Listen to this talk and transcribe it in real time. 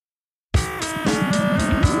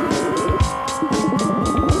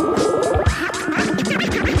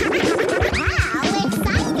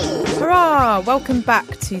welcome back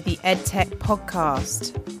to the EdTech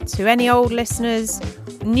podcast. To any old listeners,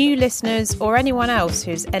 new listeners, or anyone else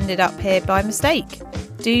who's ended up here by mistake,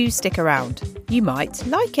 do stick around. You might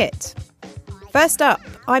like it. First up,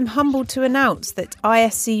 I'm humbled to announce that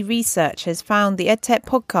ISC Research has found the EdTech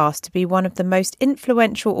podcast to be one of the most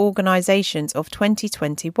influential organisations of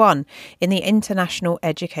 2021 in the international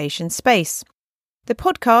education space. The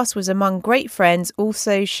podcast was among great friends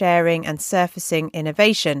also sharing and surfacing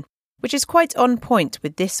innovation, which is quite on point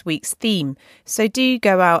with this week's theme, so do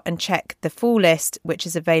go out and check the full list, which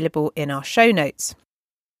is available in our show notes.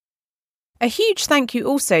 A huge thank you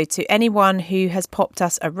also to anyone who has popped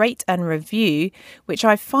us a rate and review, which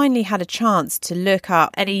I've finally had a chance to look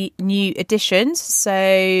up any new additions.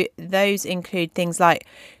 So those include things like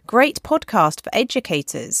great podcast for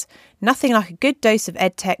educators, nothing like a good dose of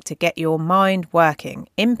EdTech to get your mind working,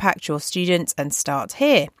 impact your students and start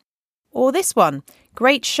here. Or this one,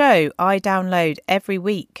 great show, I download every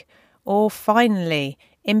week. Or finally,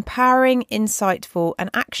 empowering, insightful and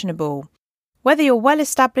actionable. Whether you're well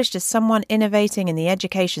established as someone innovating in the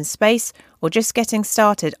education space or just getting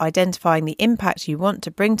started identifying the impact you want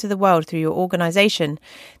to bring to the world through your organisation,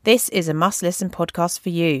 this is a must-listen podcast for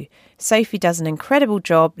you. Sophie does an incredible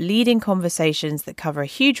job leading conversations that cover a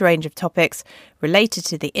huge range of topics related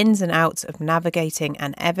to the ins and outs of navigating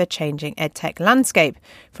an ever-changing EdTech landscape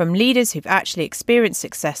from leaders who've actually experienced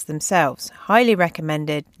success themselves. Highly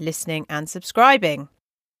recommended listening and subscribing.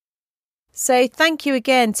 So thank you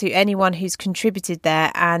again to anyone who's contributed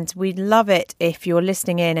there, and we'd love it if you're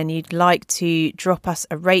listening in and you'd like to drop us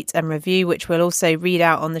a rate and review, which we'll also read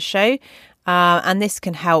out on the show. And this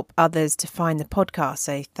can help others to find the podcast,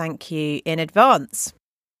 so thank you in advance.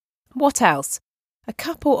 What else? A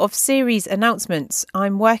couple of series announcements.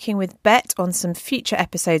 I'm working with Bet on some future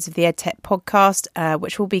episodes of the EdTech podcast,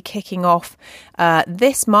 which will be kicking off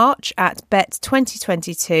this March at Bet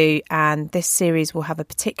 2022. And this series will have a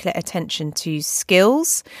particular attention to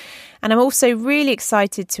skills. And I'm also really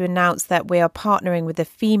excited to announce that we are partnering with the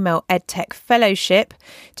Female EdTech Fellowship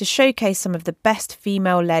to showcase some of the best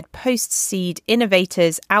female-led post-seed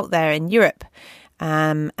innovators out there in Europe.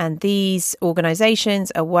 And these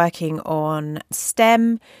organisations are working on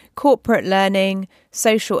STEM, corporate learning,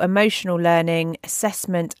 social emotional learning,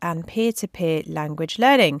 assessment and peer-to-peer language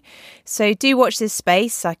learning. So do watch this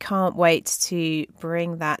space. I can't wait to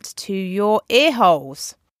bring that to your ear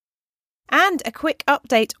holes. And a quick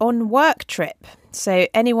update on WorkTrip. So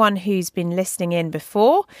anyone who's been listening in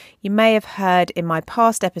before, you may have heard in my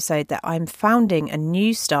past episode that I'm founding a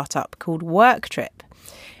new startup called WorkTrip.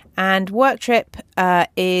 And WorkTrip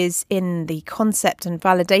is in the concept and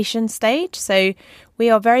validation stage. So we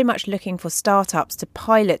are very much looking for startups to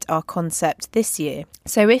pilot our concept this year.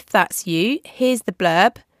 So if that's you, here's the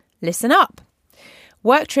blurb. Listen up.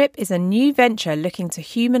 WorkTrip is a new venture looking to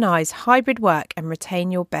humanise hybrid work and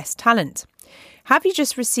retain your best talent. Have you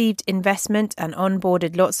just received investment and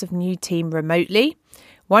onboarded lots of new team remotely?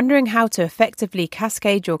 Wondering how to effectively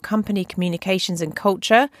cascade your company communications and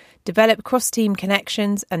culture, develop cross-team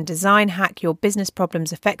connections, and design hack your business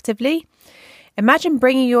problems effectively? Imagine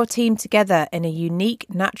bringing your team together in a unique,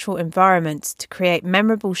 natural environment to create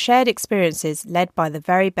memorable shared experiences led by the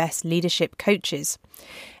very best leadership coaches.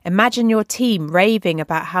 Imagine your team raving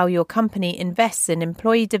about how your company invests in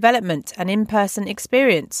employee development and in-person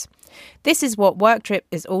experience. This is what WorkTrip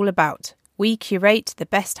is all about. We curate the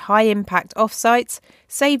best high-impact offsites,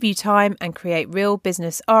 save you time and create real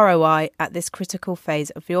business ROI at this critical phase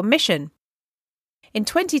of your mission. In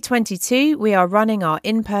 2022, we are running our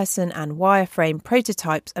in-person and wireframe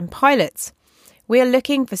prototypes and pilots. We are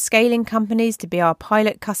looking for scaling companies to be our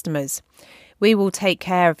pilot customers. We will take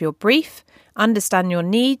care of your brief, understand your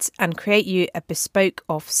needs and create you a bespoke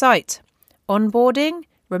offsite. Onboarding,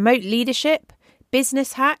 remote leadership,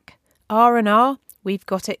 business hack, R&R, we've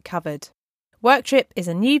got it covered. WorkTrip is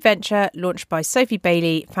a new venture launched by Sophie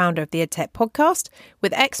Bailey, founder of the EdTech podcast,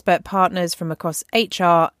 with expert partners from across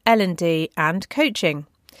HR, L&D and coaching.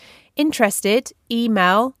 Interested?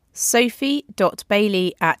 Email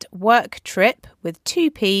sophie.bailey@worktrip with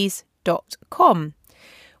 2ps.com.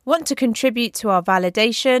 Want to contribute to our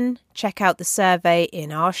validation? Check out the survey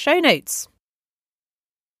in our show notes.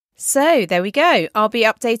 So there we go. I'll be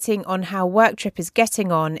updating on how WorkTrip is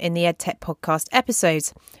getting on in the EdTech podcast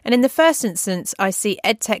episodes. And in the first instance, I see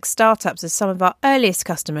EdTech startups as some of our earliest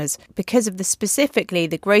customers because of specifically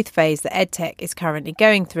the growth phase that EdTech is currently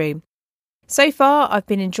going through. So far, I've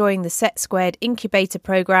been enjoying the Set Squared incubator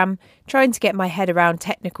program, trying to get my head around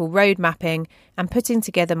technical road mapping and putting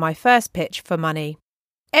together my first pitch for money.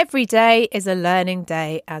 Every day is a learning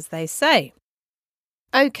day, as they say.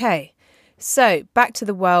 Okay. So, back to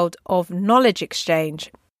the world of knowledge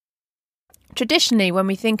exchange. Traditionally, when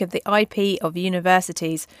we think of the IP of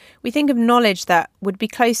universities, we think of knowledge that would be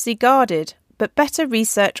closely guarded, but better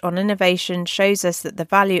research on innovation shows us that the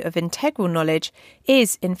value of integral knowledge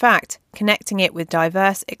is, in fact, connecting it with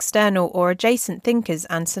diverse external or adjacent thinkers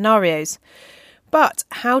and scenarios. But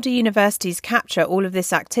how do universities capture all of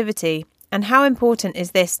this activity, and how important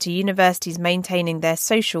is this to universities maintaining their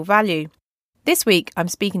social value? This week, I'm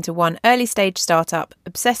speaking to one early-stage startup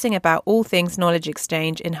obsessing about all things knowledge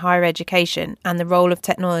exchange in higher education and the role of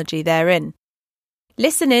technology therein.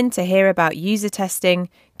 Listen in to hear about user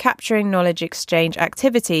testing, capturing knowledge exchange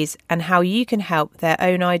activities, and how you can help their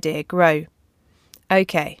own idea grow.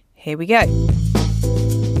 Okay, here we go.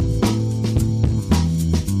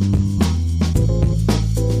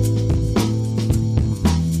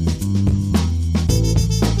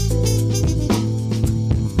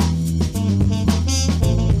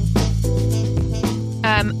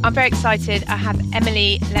 I'm very excited. I have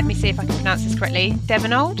Emily, let me see if I can pronounce this correctly,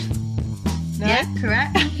 Devenold? No? Yeah,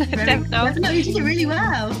 correct. Devenold, you did it really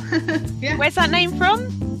well. Yeah. Where's that name from?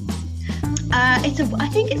 I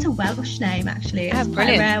think it's a Welsh name, actually. It's quite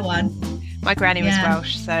a rare one. My granny was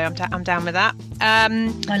Welsh, so I'm down with that.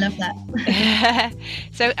 I love that.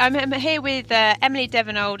 So I'm here with Emily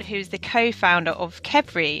Devenold, who's the co-founder of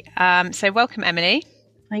Kevri. So welcome, Emily.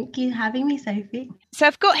 Thank you for having me, Sophie. So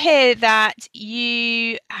I've got here that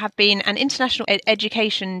you have been an international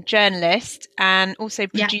education journalist and also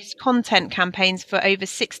produced content campaigns for over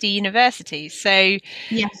 60 universities. So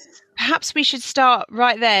yes, perhaps we should start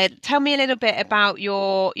right there. Tell me a little bit about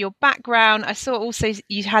your background. I saw also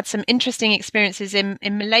you had some interesting experiences in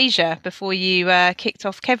Malaysia before you kicked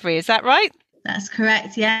off Kevri. Is that right? That's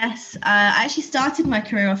correct, yes. I actually started my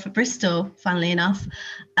career off at Bristol, funnily enough,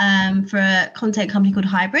 for a content company called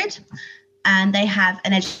Hybrid. And they have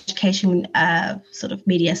an education sort of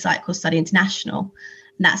media site called Study International.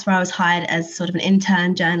 And that's where I was hired as sort of an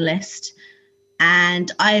intern journalist.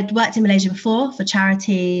 And I had worked in Malaysia before for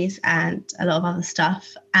charities and a lot of other stuff.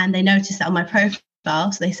 And they noticed that on my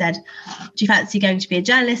profile. So they said, do you fancy going to be a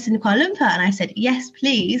journalist in Kuala Lumpur? And I said, yes,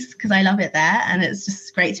 please, because I love it there. And it's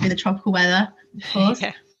just great to be in the tropical weather, of course.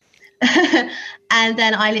 Yeah. And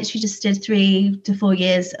then I literally just did 3 to 4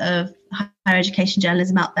 years of higher education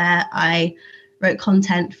journalism out there. I wrote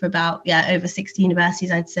content for about, over 60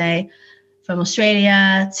 universities, I'd say, from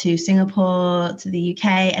Australia to Singapore to the UK.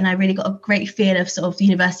 And I really got a great feel of sort of the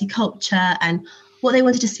university culture and what they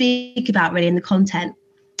wanted to speak about really in the content.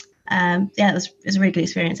 It was a really good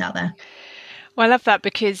experience out there. Well, I love that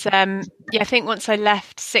because, I think once I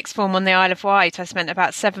left sixth form on the Isle of Wight, I spent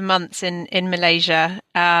about 7 months in Malaysia,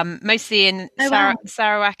 mostly in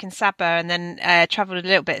Sarawak and Sabah, and then travelled a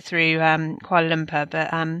little bit through Kuala Lumpur.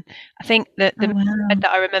 But I think that the word that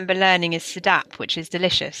I remember learning is sedap, which is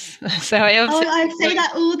delicious. So I say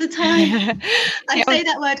that all the time. I say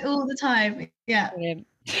that word all the time. Yeah.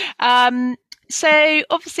 Brilliant. So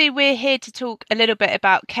obviously we're here to talk a little bit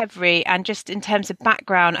about Kevri, and just in terms of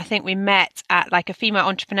background, I think we met at like a female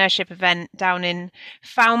entrepreneurship event down in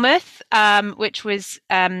Falmouth, which was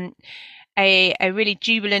a really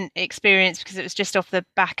jubilant experience because it was just off the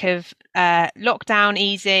back of lockdown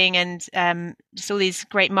easing and just all these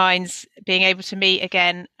great minds being able to meet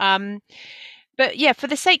again. But yeah, for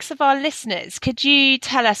the sakes of our listeners, could you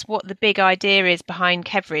tell us what the big idea is behind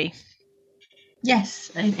Kevri? Yes,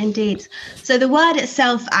 indeed. So the word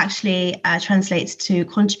itself actually translates to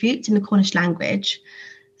contribute in the Cornish language.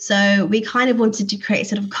 So we kind of wanted to create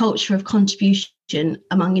sort of a culture of contribution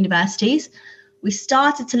among universities. We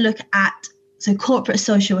started to look at corporate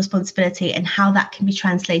social responsibility and how that can be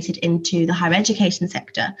translated into the higher education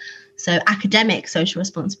sector. So academic social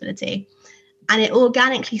responsibility. And it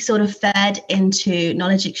organically sort of fed into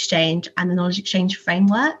knowledge exchange and the knowledge exchange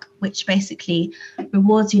framework, which basically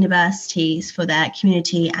rewards universities for their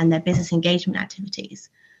community and their business engagement activities.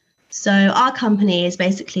 So our company is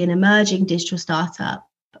basically an emerging digital startup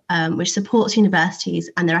which supports universities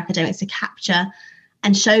and their academics to capture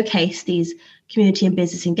and showcase these community and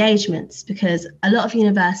business engagements, because a lot of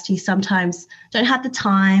universities sometimes don't have the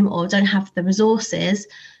time or don't have the resources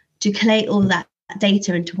to collate all that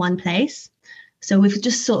data into one place. So we're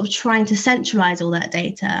just sort of trying to centralise all that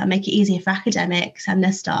data and make it easier for academics and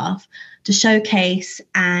their staff to showcase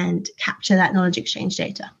and capture that knowledge exchange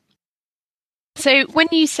data. So when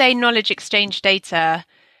you say knowledge exchange data,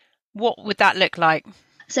 what would that look like?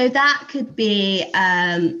 So that could be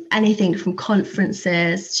anything from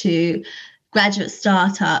conferences to graduate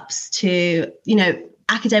startups to,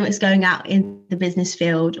 academics going out in the business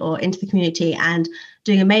field or into the community and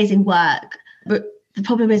doing amazing work. But the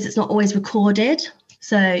problem is it's not always recorded.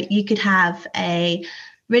 So you could have a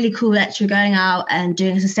really cool lecturer going out and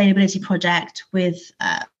doing a sustainability project with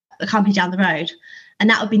a company down the road. And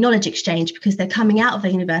that would be knowledge exchange because they're coming out of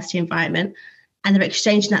a university environment and they're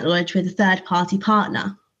exchanging that knowledge with a third-party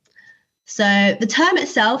partner. So the term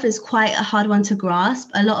itself is quite a hard one to grasp.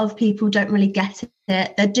 A lot of people don't really get it.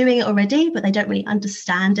 They're doing it already, but they don't really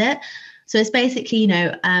understand it. So it's basically,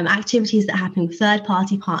 activities that happen with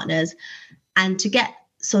third-party partners. And to get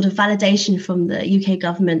sort of validation from the UK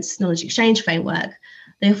government's knowledge exchange framework,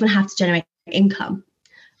 they often have to generate income.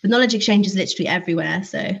 But knowledge exchange is literally everywhere.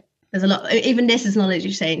 So there's a lot, even this is knowledge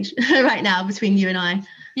exchange right now between you and I.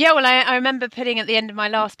 Yeah, well, I remember putting at the end of my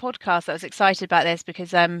last podcast, I was excited about this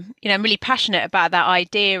because, I'm really passionate about that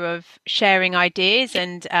idea of sharing ideas.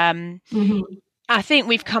 And I think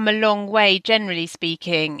we've come a long way, generally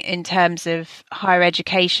speaking, in terms of higher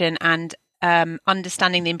education and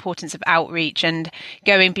understanding the importance of outreach and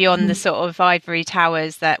going beyond the sort of ivory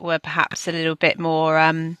towers that were perhaps a little bit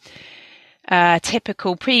more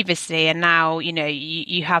typical previously. And now,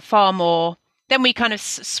 you have far more. Then we kind of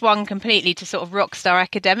swung completely to sort of rock star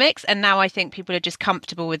academics. And now I think people are just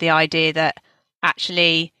comfortable with the idea that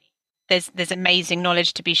actually there's amazing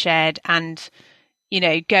knowledge to be shared. And,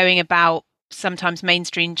 going about sometimes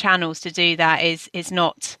mainstream channels to do that is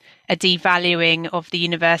not a devaluing of the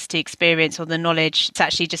university experience or the knowledge. It's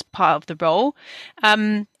actually just part of the role.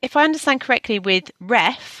 If I understand correctly with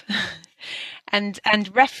ref and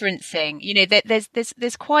referencing,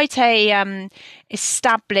 there's quite a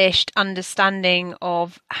established understanding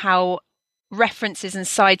of how references and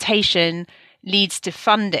citation leads to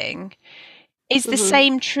funding. Is the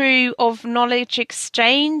same true of knowledge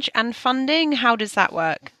exchange and funding? How does that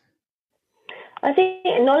work? I think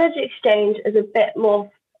knowledge exchange is a bit more,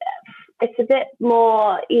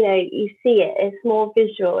 you see it, it's more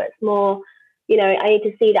visual, it's more, I need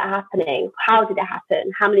to see that happening. How did it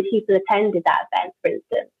happen? How many people attended that event, for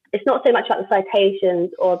instance? It's not so much about the citations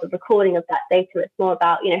or the recording of that data, it's more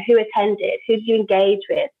about, who attended, who did you engage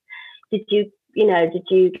with? Did you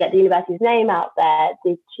get the university's name out there?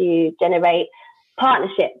 Did you generate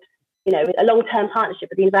partnerships, a long-term partnership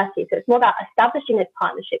with the university? So it's more about establishing those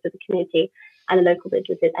partnerships with the community and the local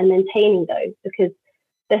businesses and maintaining those because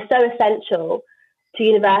they're so essential to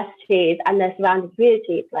universities and their surrounding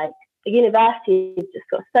communities. Like a university has just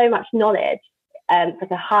got so much knowledge. It's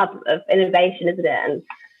like a hub of innovation, isn't it? And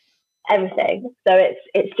everything. So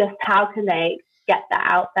it's just how can they get that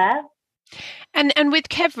out there? And with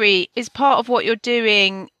Kevri, is part of what you're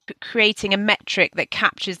doing creating a metric that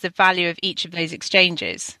captures the value of each of those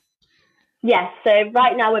exchanges? Yes. So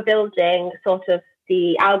right now we're building sort of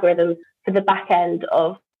the algorithms for the back end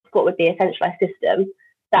of what would be a centralized system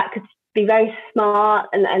that could be very smart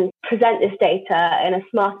and present this data in a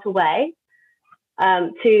smarter way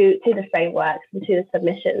to the frameworks and to the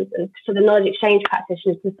submissions and for the knowledge exchange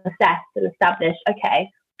practitioners to assess and establish, okay,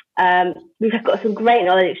 we've got some great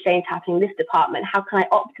knowledge exchange happening in this department. How can I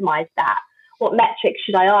optimize that? What metrics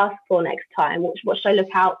should I ask for next time? What should I look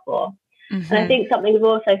out for? And I think something we've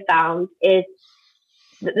also found is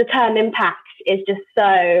that the term impact is just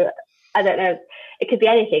so, I don't know, it could be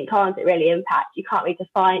anything, can't it really impact? You can't really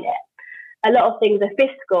define it. A lot of things are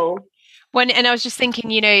fiscal. And I was just thinking,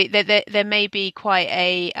 that there may be quite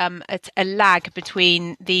a lag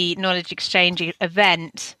between the knowledge exchange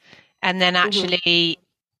event and then actually,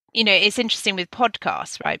 it's interesting with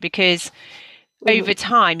podcasts, right? Because over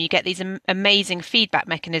time you get these amazing feedback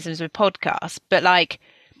mechanisms with podcasts, but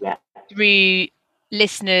through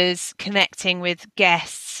listeners connecting with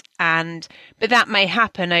guests but that may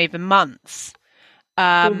happen over months.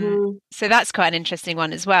 So that's quite an interesting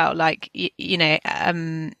one as well.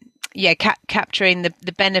 Capturing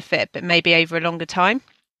the benefit, but maybe over a longer time.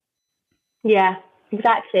 Yeah,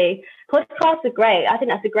 exactly. Podcasts are great. I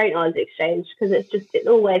think that's a great knowledge exchange because it's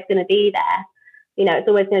always going to be there. It's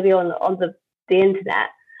always going to be on the internet.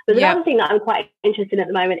 But the other thing that I'm quite interested in at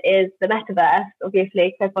the moment is the metaverse, obviously,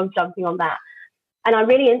 because everyone's jumping on that. And I'm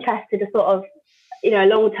really interested to sort of,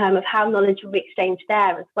 long term of how knowledge will be exchanged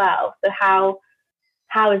there as well. So how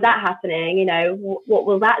is that happening? What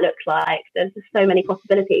will that look like? There's just so many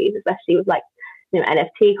possibilities, especially with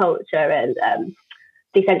NFT culture and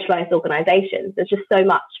decentralized organizations. There's just so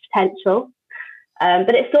much potential.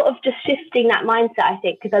 But it's sort of just shifting that mindset, I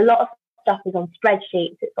think, because a lot of stuff is on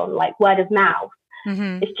spreadsheets. It's on word of mouth.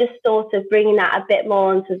 It's just sort of bringing that a bit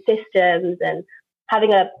more onto systems and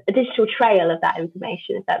having a digital trail of that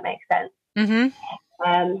information, if that makes sense.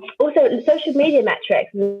 Also, social media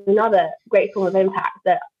metrics is another great form of impact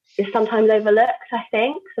that is sometimes overlooked, I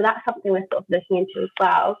think. So that's something we're sort of looking into as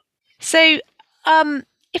well. So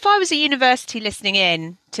If I was a university listening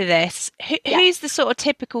in to this, who's the sort of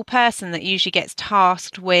typical person that usually gets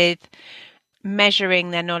tasked with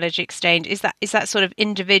measuring their knowledge exchange? Is that sort of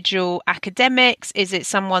individual academics? Is it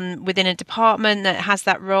someone within a department that has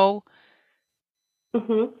that role?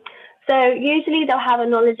 Mm-hmm. So usually they'll have a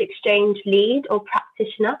knowledge exchange lead or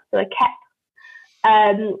practitioner, so a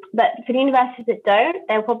KEP. But for the universities that don't,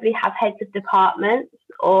 they'll probably have heads of departments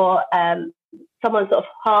or someone sort of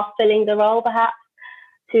half filling the role perhaps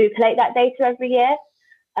to collect that data every year.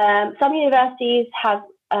 Some universities have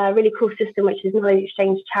a really cool system which is knowledge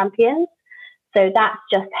exchange champions. So that's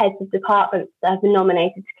just heads of departments that have been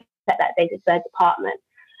nominated to collect that data to their department.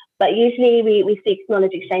 But usually we seek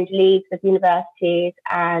knowledge exchange leads with universities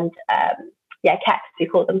and KEPs, we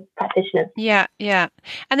call them, practitioners. Yeah.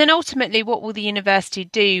 And then ultimately, what will the university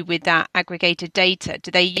do with that aggregated data?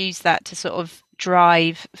 Do they use that to sort of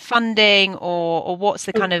drive funding, or what's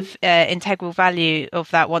the kind of integral value of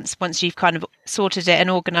that once you've kind of sorted it and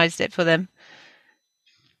organised it for them?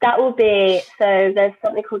 That will be, so there's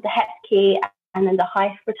something called the HEP key and then the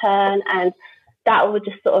HIFE return, and that will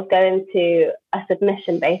just sort of go into a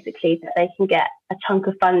submission basically that they can get a chunk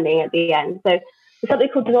of funding at the end. So there's something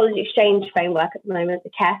called the Knowledge Exchange Framework at the moment, the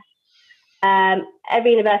KEF.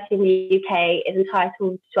 Every university in the UK is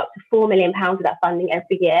entitled to up to £4 million of that funding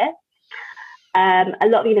every year. A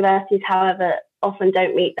lot of universities, however, often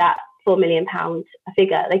don't meet that £4 million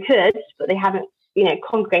figure. They could, but they haven't,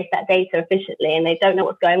 congregated that data efficiently, and they don't know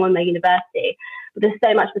what's going on in their university. But there's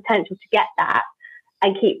so much potential to get that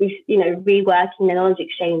and keep, reworking the knowledge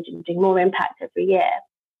exchange and doing more impact every year.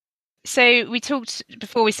 So we talked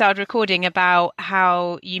before we started recording about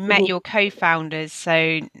how you met your co-founders,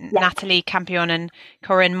 so Natalie Campion and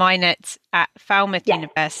Corinne Minett at Falmouth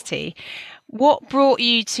University. What brought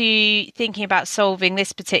you to thinking about solving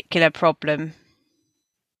this particular problem?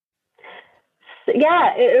 So,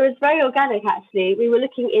 it was very organic, actually. We were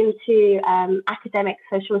looking into academic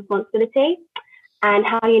social responsibility and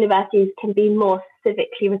how universities can be more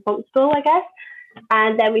civically responsible, I guess.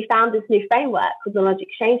 And then we found this new framework called the Knowledge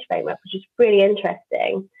Exchange Framework, which is really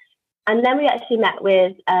interesting. And then we actually met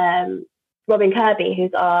with Robin Kirby,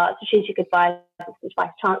 who's our strategic advisor, vice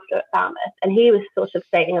chancellor at Falmouth, and he was sort of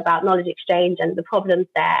stating about knowledge exchange and the problems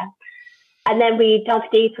there. And then we dug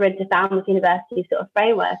deeper into Falmouth University's sort of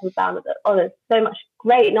framework and found that, there's so much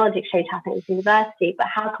great knowledge exchange happening at the university, but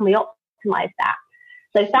how can we optimise that?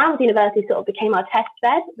 So Falmouth University sort of became our test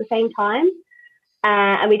bed at the same time.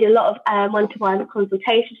 And we did a lot of one-to-one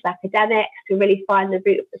consultations with academics to really find the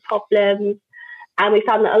root of the problems. And we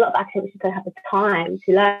found that a lot of academics don't have the time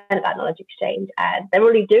to learn about knowledge exchange, and they're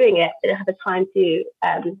already doing it, but they don't have the time to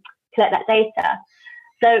collect that data.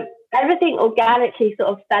 So everything organically sort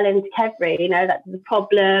of fell into KEVRI, that's the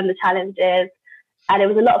problem, the challenges. And it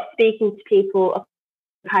was a lot of speaking to people of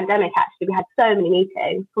the pandemic, actually. We had so many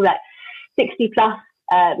meetings, probably like 60 plus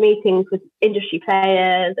meetings with industry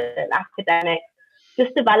players and academics,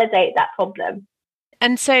 just to validate that problem.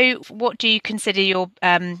 And so what do you consider your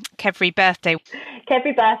KEVRI birthday?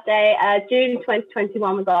 KEVRI birthday, June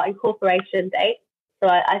 2021 was our incorporation date. So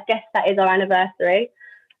I guess that is our anniversary.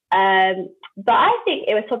 But I think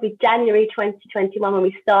it was probably January 2021 when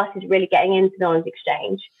we started really getting into knowledge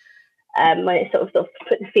exchange, when it sort of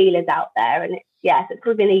put the feelers out there. And so it's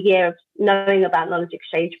probably been a year of knowing about knowledge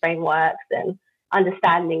exchange frameworks and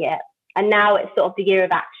understanding it. And now it's sort of the year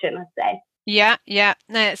of action, I'd say. Yeah.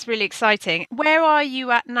 No, it's really exciting. Where are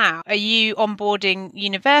you at now? Are you onboarding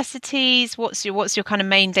universities? What's your kind of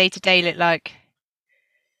main day-to-day look like?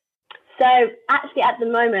 So actually at the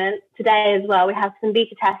moment, today as well, we have some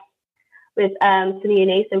beta tests with some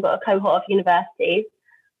unis. So we've got a cohort of universities.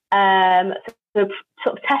 So we're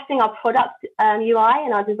sort of testing our product UI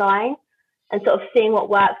and our design and sort of seeing what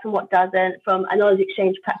works and what doesn't from a knowledge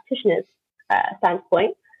exchange practitioner's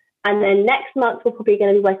standpoint. And then next month, we're probably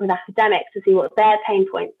going to be working with academics to see what their pain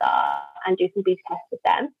points are and do some beta tests with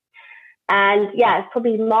them. And it's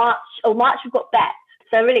probably March we've got BET.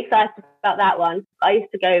 So I'm really excited about that one. I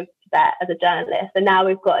used to go to BET as a journalist, and now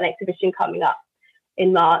we've got an exhibition coming up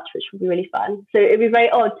in March, which will be really fun. So it'd be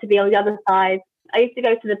very odd to be on the other side. I used to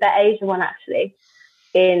go to the BET Asia one, actually,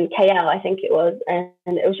 in KL, I think it was. And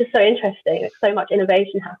it was just so interesting. There's so much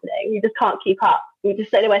innovation happening. You just can't keep up. You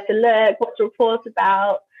just don't know where to look, what to report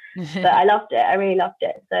about. But I loved it. I really loved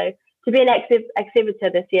it. So to be an exhibitor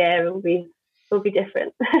this year will be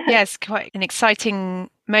different. Yes, quite an exciting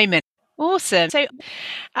moment. Awesome. So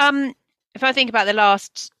if I think about the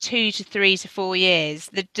last 2 to 3 to 4 years,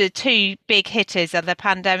 the two big hitters are the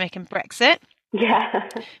pandemic and Brexit. Yeah.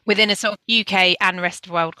 Within a sort of UK and rest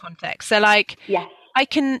of world context. So I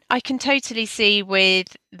can totally see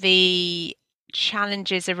with the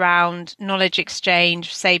challenges around knowledge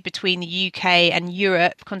exchange, say between the UK and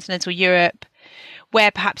Europe, continental Europe,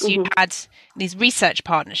 where perhaps you had these research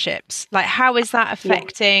partnerships? Like, how is that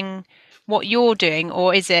affecting what you're doing,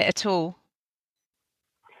 or is it at all?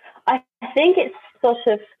 I think it's sort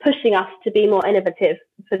of pushing us to be more innovative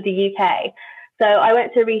for the UK. So I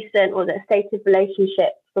went to a recent, State of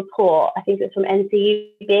Relationship report. I think it was from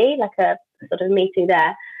NCUB, like a sort of meeting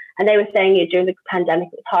there. And they were saying during the pandemic,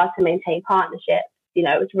 it was hard to maintain partnerships. It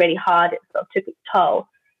was really hard. It sort of took its toll.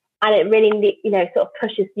 And it really, sort of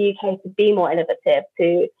pushes the UK to be more innovative,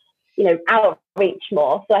 to, outreach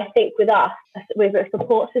more. So I think with us, with a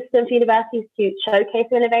support system for universities to showcase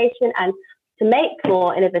innovation and to make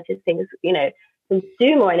more innovative things, to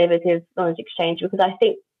do more innovative knowledge exchange, because I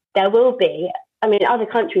think there will be, other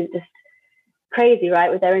countries are just crazy,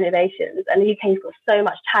 right, with their innovations. And the UK's got so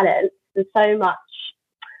much talent and so much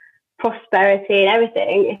prosperity and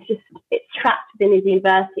everything. It's trapped within these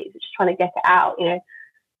universities, which is trying to get it out,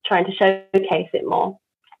 trying to showcase it more.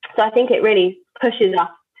 So I think it really pushes us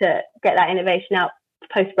to get that innovation out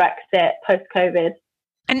post-Brexit, post-COVID.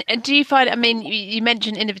 And do you find, you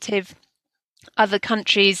mentioned innovative other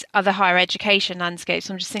countries, other higher education landscapes.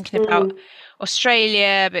 I'm just thinking about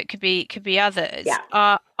Australia, but it could be others.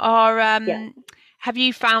 Yeah. Have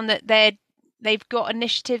you found that they've got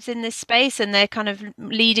initiatives in this space and they're kind of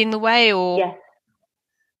leading the way? Or yes,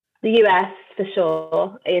 the US for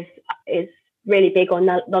sure is really big on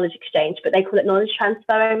knowledge exchange, but they call it knowledge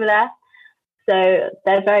transfer over there. So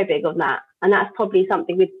they're very big on that, and that's probably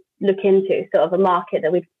something we'd look into. Sort of a market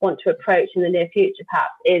that we want to approach in the near future,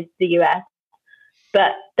 perhaps, is the US.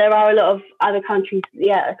 But there are a lot of other countries,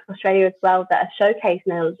 like Australia as well, that are showcasing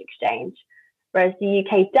knowledge exchange, whereas the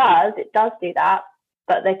UK does do that,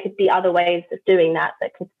 but there could be other ways of doing that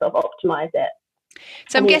could sort of optimize it.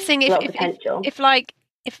 So I'm guessing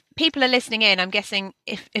if people are listening in, I'm guessing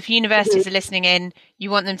if universities are listening in,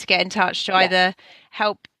 you want them to get in touch to either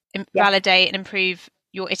help validate and improve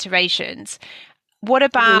your iterations. What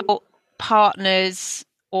about partners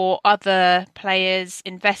or other players,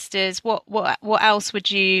 investors? What else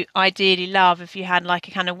would you ideally love if you had like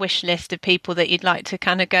a kind of wish list of people that you'd like to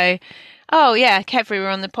kind of go, oh yeah, KEVRI were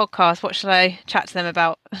on the podcast, what should I chat to them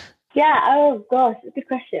about? Yeah, oh gosh, good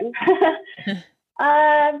question.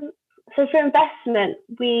 So for investment,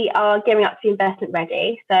 we are gearing up to be investment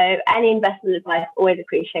ready. So any investment advice always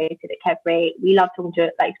appreciated at KEVRI. We love talking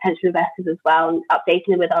to potential investors as well and updating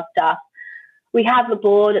them with our stuff. We have a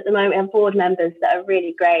board at the moment. We have board members that are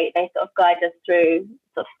really great. They sort of guide us through,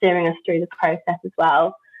 sort of steering us through the process as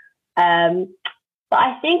well. But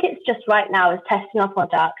I think it's just right now is testing our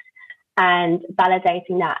product and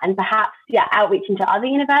validating that, and perhaps outreaching to other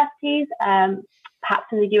universities, perhaps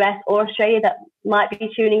in the US or Australia, that might be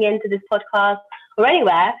tuning into this podcast, or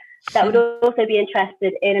anywhere that would also be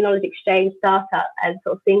interested in a knowledge exchange startup, and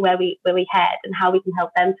sort of seeing where we head and how we can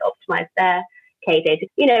help them to optimize their K data.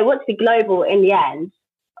 Want to be global in the end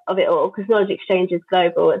of it all, because knowledge exchange is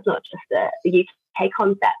global. It's not just a UK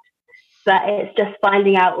concept, but it's just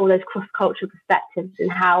finding out all those cross-cultural perspectives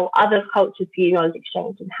and how other cultures view knowledge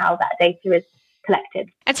exchange and how that data is collected.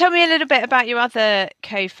 And tell me a little bit about your other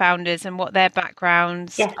co-founders and what their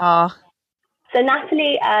backgrounds are. So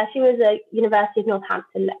Natalie, she was a University of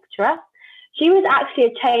Northampton lecturer. She was actually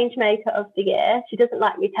a change maker of the year. She doesn't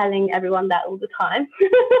like me telling everyone that all the time,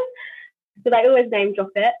 because I always name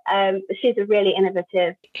drop it. But she's a really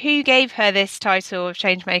innovative. Who gave her this title of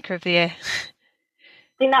change maker of the year?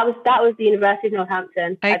 I think that was the University of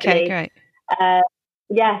Northampton. Okay, great.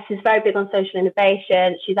 She's very big on social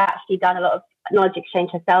innovation. She's actually done a lot of knowledge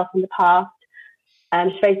exchange herself in the past.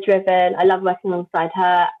 She's very driven. I love working alongside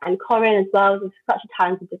her. And Corinne as well is such a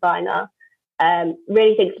talented designer.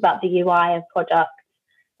 Really thinks about the UI of products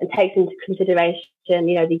and takes into consideration,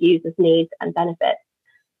 the user's needs and benefits.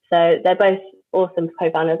 So they're both awesome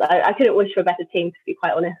co-founders. I couldn't wish for a better team, to be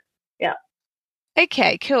quite honest. Yeah.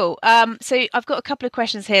 Okay, cool. So I've got a couple of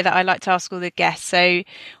questions here that I like to ask all the guests. So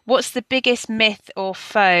what's the biggest myth or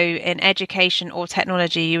foe in education or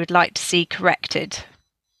technology you would like to see corrected?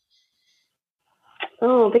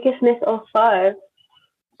 Oh, biggest myth or foe?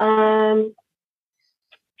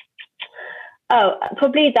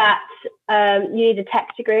 Probably that you need a tech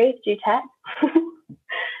degree to do tech.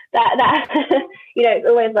 that it's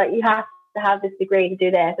always like you have to have this degree to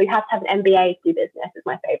do this, or you have to have an MBA to do business. Is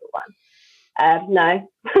my favorite one. No,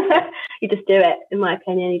 you just do it. In my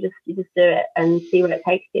opinion, you just do it and see where it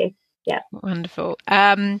takes you. Yeah, wonderful.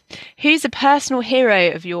 Who's a personal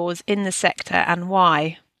hero of yours in the sector and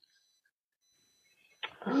why?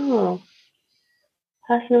 Oh,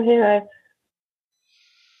 personal hero.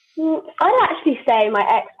 I'd actually say my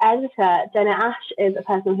ex-editor, Jenna Ash, is a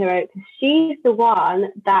personal hero because she's the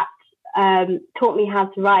one that taught me how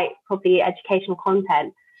to write probably educational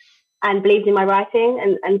content and believed in my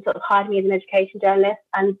writing and sort of hired me as an education journalist.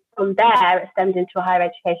 And from there, it stemmed into a higher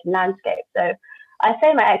education landscape. So I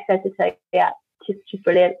say my ex-editor, yeah, she's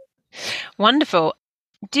brilliant. Wonderful.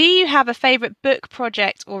 Do you have a favourite book,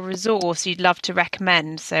 project or resource you'd love to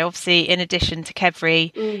recommend? So obviously, in addition to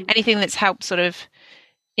Kevri, anything that's helped sort of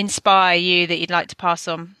inspire you that you'd like to pass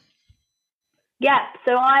on? Yeah,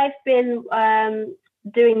 so I've been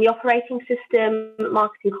doing the operating system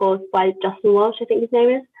marketing course by Justin Walsh, I think his name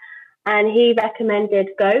is. And he recommended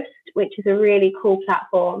Ghost, which is a really cool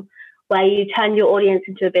platform where you turn your audience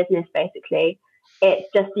into a business, basically. It's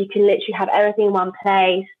just, you can literally have everything in one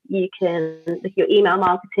place. You can look at your email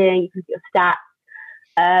marketing, you can look at your stats.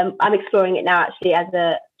 I'm exploring it now, actually, as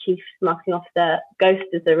a chief marketing officer. Ghost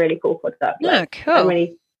is a really cool product. Oh, cool. I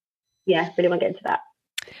really want to get into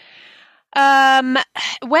that.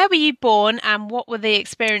 Where were you born and what were the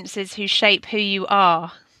experiences who shape who you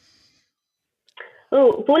are?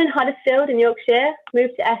 Oh, born in Huddersfield in Yorkshire,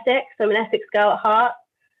 moved to Essex. So I'm an Essex girl at heart.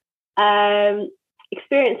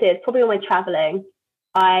 Experiences, probably all my travelling.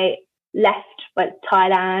 I went to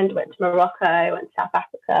Thailand, went to Morocco, went to South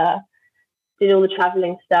Africa, did all the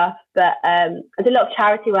travelling stuff. But I did a lot of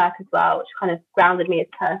charity work as well, which kind of grounded me as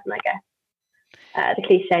a person, I guess. The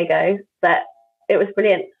cliche goes, but it was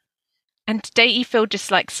brilliant. And don't you feel just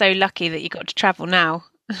like so lucky that you got to travel now?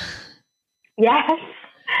 Yes.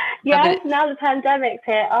 Yes, now the pandemic's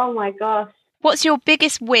hit. Oh my gosh. What's your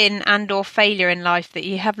biggest win and or failure in life that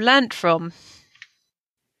you have learnt from?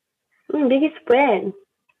 Biggest win.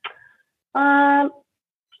 I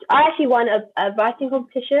actually won a writing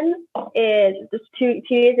competition just two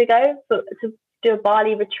years ago to do a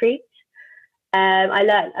Bali retreat. I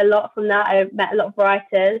learned a lot from that. I met a lot of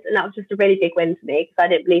writers, and that was just a really big win for me because I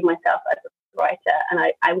didn't believe myself as a writer, and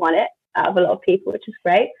I won it out of a lot of people, which is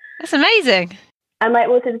great. That's amazing. And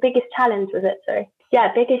the biggest challenge was it? Sorry.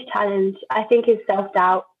 Yeah, biggest challenge I think is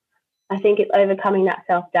self-doubt. I think it's overcoming that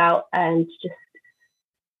self-doubt and just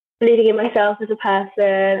believing in myself as a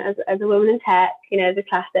person, as a woman in tech, the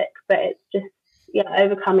classic, but it's just,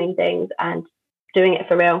 overcoming things and doing it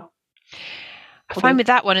for real. I find with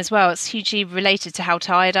that one as well, it's hugely related to how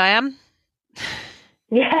tired I am.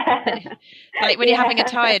 Yeah. Like when you're having a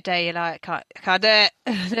tired day, you're like, I can't do it.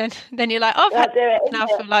 Then you're like, oh, I've had it. Now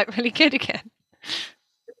I feel like really good again. A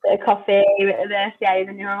bit of coffee, a bit of this,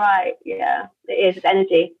 then you're all right. Yeah, it is. It's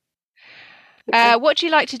energy. What do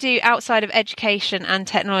you like to do outside of education and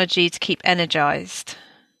technology to keep energized?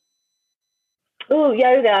 Oh,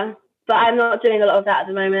 yoga. But I'm not doing a lot of that at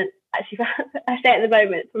the moment. Actually, I say at the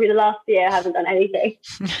moment, probably the last year I haven't done anything.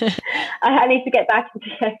 I need to get back into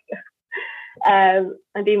yoga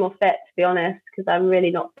and be more fit, to be honest, because I'm really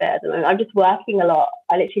not fit at the moment. I'm just working a lot.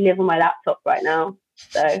 I literally live on my laptop right now.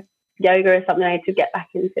 So yoga is something I need to get back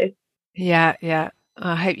into. Yeah.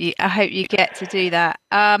 I hope you get to do that.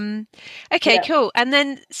 Okay, yeah. Cool. And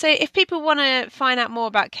then, so if people want to find out more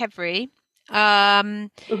about Kevri,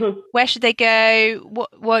 where should they go? What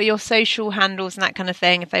are your social handles and that kind of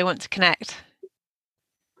thing if they want to connect?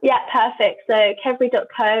 Yeah, perfect. So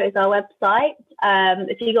kevri.co is our website.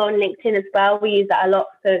 If you go on LinkedIn as well, we use that a lot.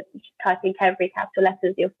 So if you type in Kevri capital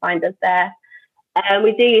letters, you'll find us there.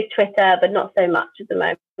 We do use Twitter, but not so much at the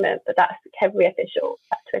moment. But that's Kevri official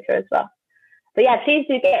at Twitter as well. But yeah, please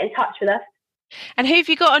do get in touch with us. And who have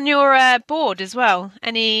you got on your board as well?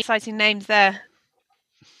 Any exciting names there?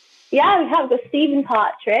 Yeah, we have got Stephen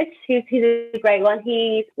Partridge, who's a great one.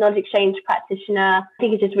 He's knowledge exchange practitioner. I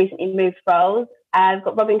think he's just recently moved roles. We've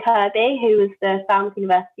got Robin Kirby, who was the Falmouth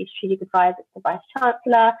University Strategic Advisor to the Vice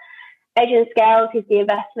Chancellor. Adrian Scales, who's the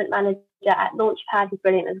investment manager at Launchpad, who's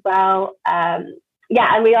brilliant as well. And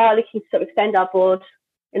we are looking to sort of extend our board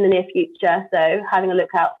in the near future. So having a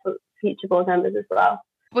look out for future board members as well.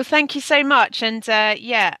 Well, thank you so much. And I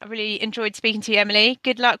really enjoyed speaking to you, Emily.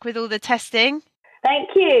 Good luck with all the testing.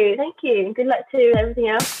 Thank you. And good luck to everything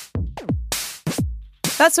else.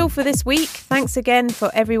 That's all for this week. Thanks again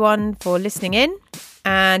for everyone for listening in.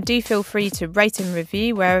 And do feel free to rate and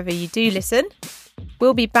review wherever you do listen.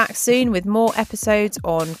 We'll be back soon with more episodes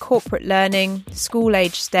on corporate learning,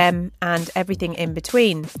 school-age STEM, and everything in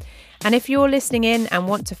between. And if you're listening in and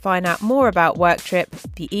want to find out more about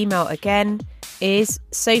WorkTrip, the email again is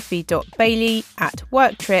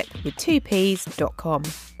sophie.bailey@worktrip.com.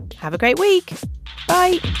 Have a great week.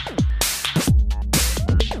 Bye.